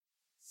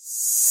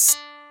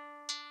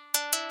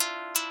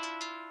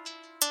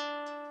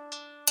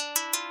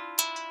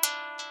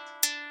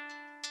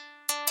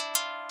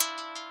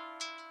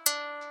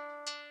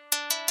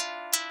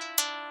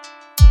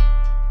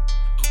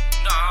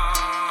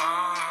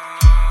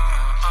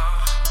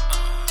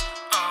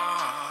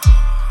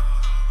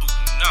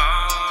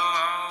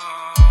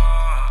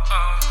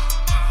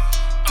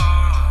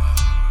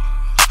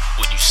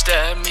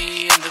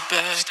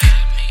back.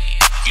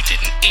 You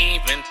didn't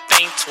even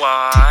think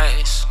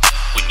twice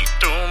when you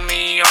threw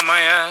me on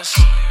my ass.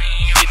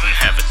 Didn't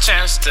have a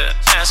chance to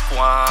ask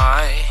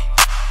why.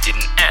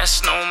 Didn't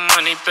ask no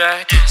money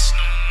back.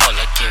 All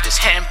I get is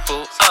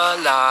handful of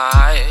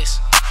lies.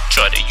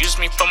 Try to use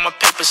me for my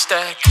paper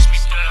stack.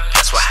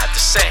 That's why I had to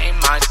say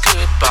my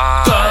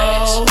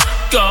goodbyes.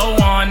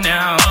 Go on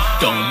now.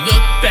 Don't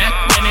look back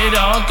when it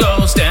all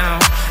goes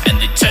down.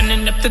 And they're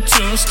turning up the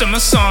tunes to my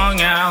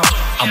song out.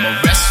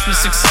 I'ma rest with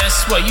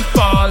success while you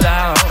fall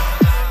out.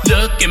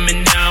 Look at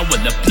me now,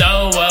 will I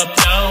blow up,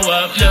 blow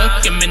up.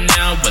 Look at me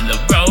now, will I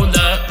roll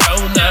up,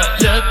 roll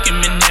up. Look at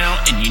me now,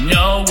 and you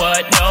know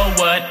what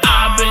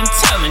I've been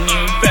telling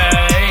you,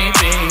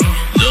 baby.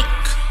 Look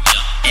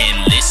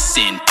and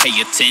listen, pay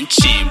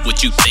attention.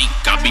 What you think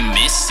I'll be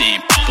missing?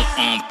 People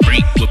on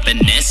freak with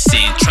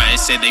finessing. Try to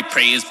say they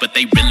prayers, but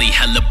they really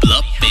hella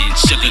bluffing.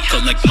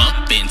 Sugarcoat like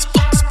muffins,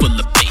 books full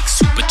of fakes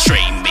who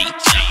betray me.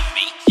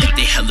 Yeah,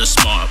 they hella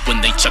smart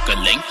when they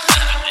chuckling.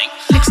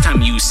 Next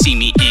time you see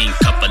me in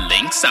couple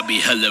links, I'll be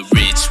hella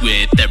rich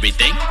with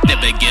everything.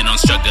 Never get on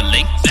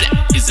struggling.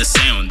 That is the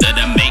sound that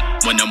I make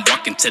when I'm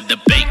walking to the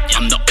bank.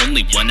 I'm the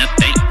only one I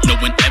think. No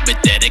one ever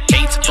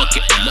dedicates. Fuck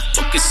it, I'ma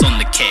focus on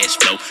the cash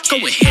flow.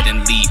 Go ahead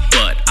and leave,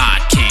 but I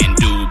can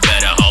do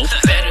better, ho.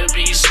 Better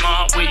be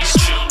smart when you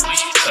choose,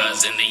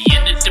 cause in the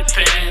end it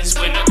depends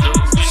when I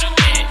lose.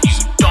 And you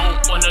don't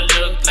wanna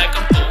look like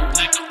a fool,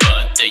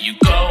 but there you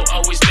go,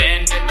 always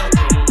bending the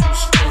rules.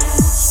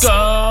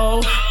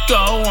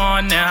 Go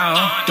on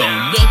now.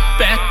 Don't look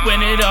back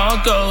when it all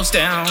goes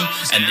down.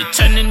 And they're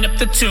turning up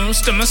the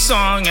tunes to my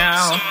song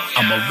out.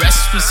 I'ma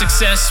rest with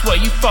success while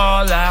you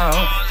fall out.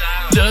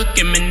 Look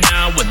at me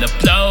now, will I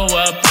blow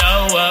up,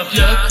 blow up.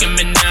 Look at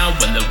me now,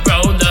 will I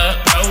roll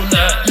up, roll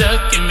up.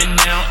 Look at me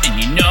now, and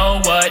you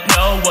know what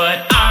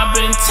I've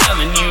been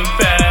telling you,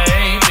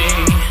 baby.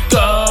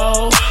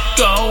 Go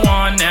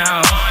on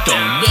now.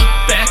 Don't look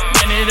back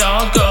when it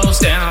all goes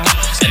down.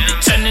 And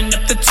they're turning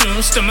up the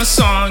tunes to my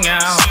song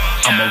out.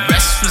 I'ma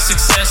rest with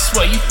success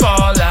while you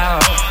fall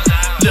out.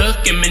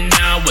 Look at me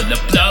now, will I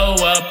blow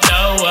up,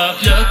 blow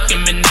up. Look at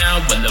me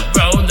now, will I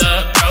roll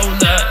up, roll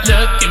up.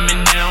 Look at me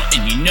now,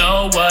 and you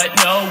know what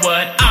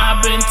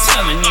I've been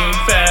telling you,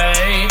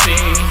 baby.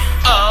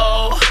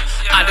 Oh,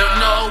 I don't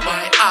know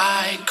why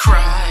I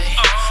cry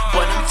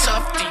when I'm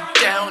tough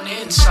deep down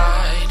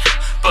inside.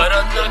 But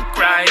I look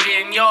right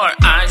in your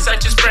eyes, I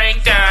just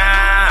break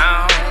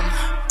down.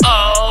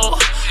 Oh,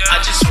 I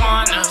just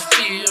wanna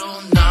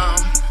feel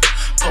numb.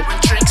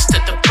 Pouring drinks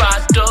till the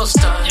bottle's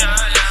done.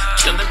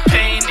 Kill the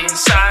pain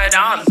inside,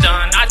 I'm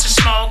done. I just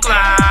smoke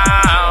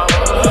loud.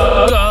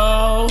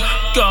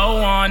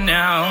 Go on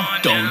now.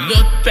 Don't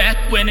look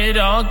back when it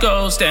all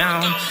goes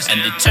down.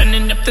 And they're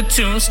turning up the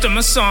tunes to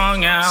my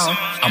song out.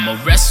 I'ma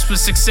rest with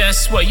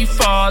success while you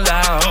fall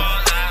out.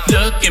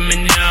 Look at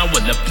me now,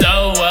 will I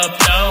blow up,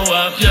 blow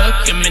up.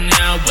 Look at me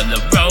now, will I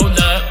roll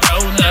up,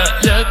 roll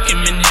up. Look at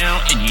me now,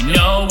 and you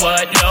know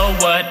what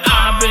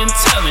I've been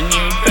telling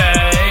you,